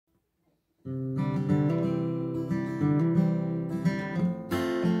Hey,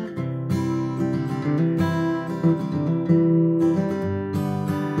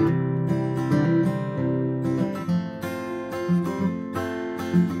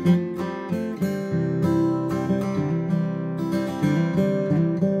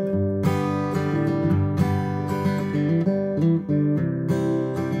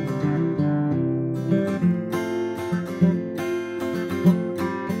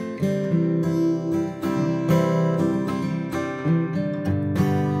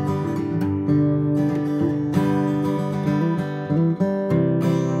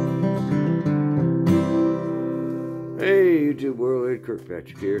 YouTube world, Ed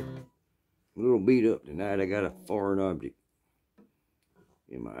Kirkpatrick here. A little beat up tonight. I got a foreign object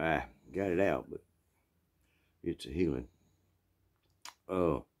in my eye. Got it out, but it's a healing.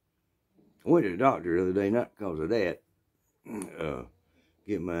 I went to the doctor the other day, not because of that.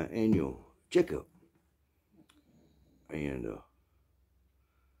 Get my annual checkup. And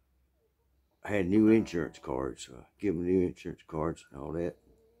I had new insurance cards. So I give them new insurance cards and all that.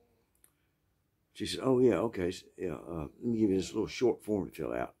 She said, "Oh yeah, okay. So, yeah, let me give you this little short form to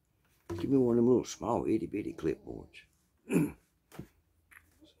fill out. Give me one of them little small itty bitty clipboards."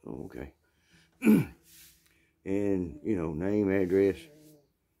 So, okay. And you know, name, address,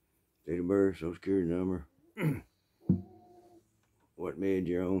 date of birth, social security number, what med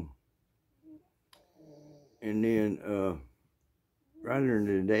you're on, and then right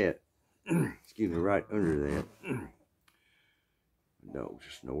under that, excuse me, right under that, the dog's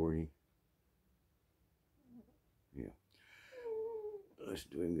snoring. Yeah. Let's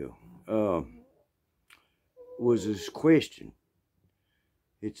do it and go. Was this question.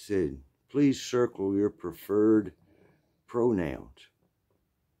 It said, please circle your preferred pronouns.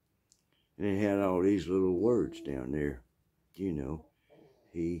 And it had all these little words down there. You know,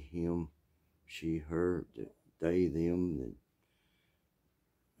 he, him, she, her, they, them,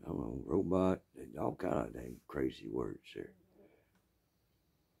 I don't know, robot, all kind of dang crazy words there.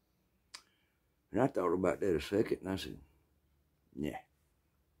 And I thought about that a second, and I said, yeah.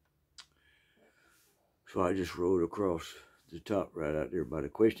 So I just wrote across the top right out there by the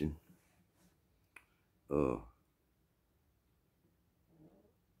question, are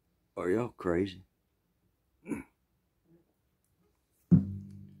y'all crazy?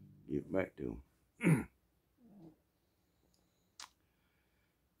 Get back to them.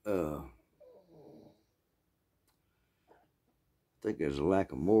 I think there's a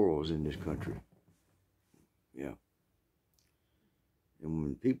lack of morals in this country. Yeah. And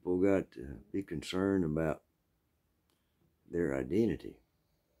when people got to be concerned about their identity,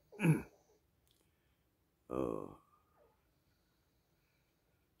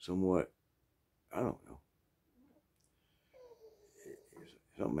 somewhat, I don't know,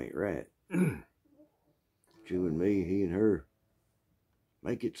 something ain't right. You and me, he and her.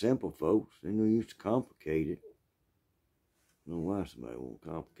 Make it simple, folks. They no use to complicate it. I don't know why somebody won't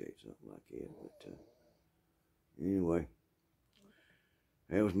complicate something like that, but anyway,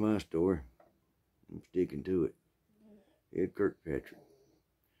 that was my story. I'm sticking to it. Ed Kirkpatrick.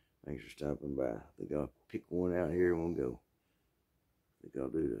 Thanks for stopping by. I think I'll pick one out here and we'll go. I think I'll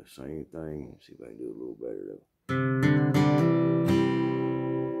do the same thing and see if I can do a little better though.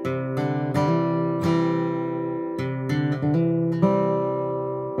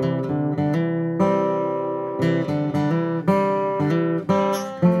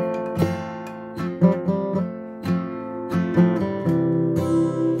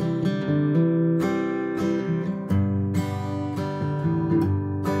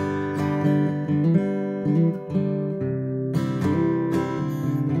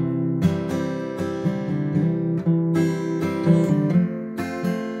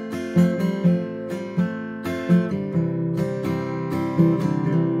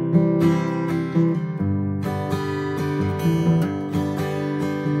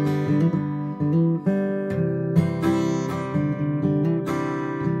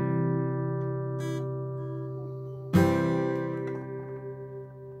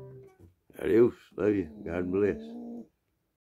 Adios. Love you. God bless.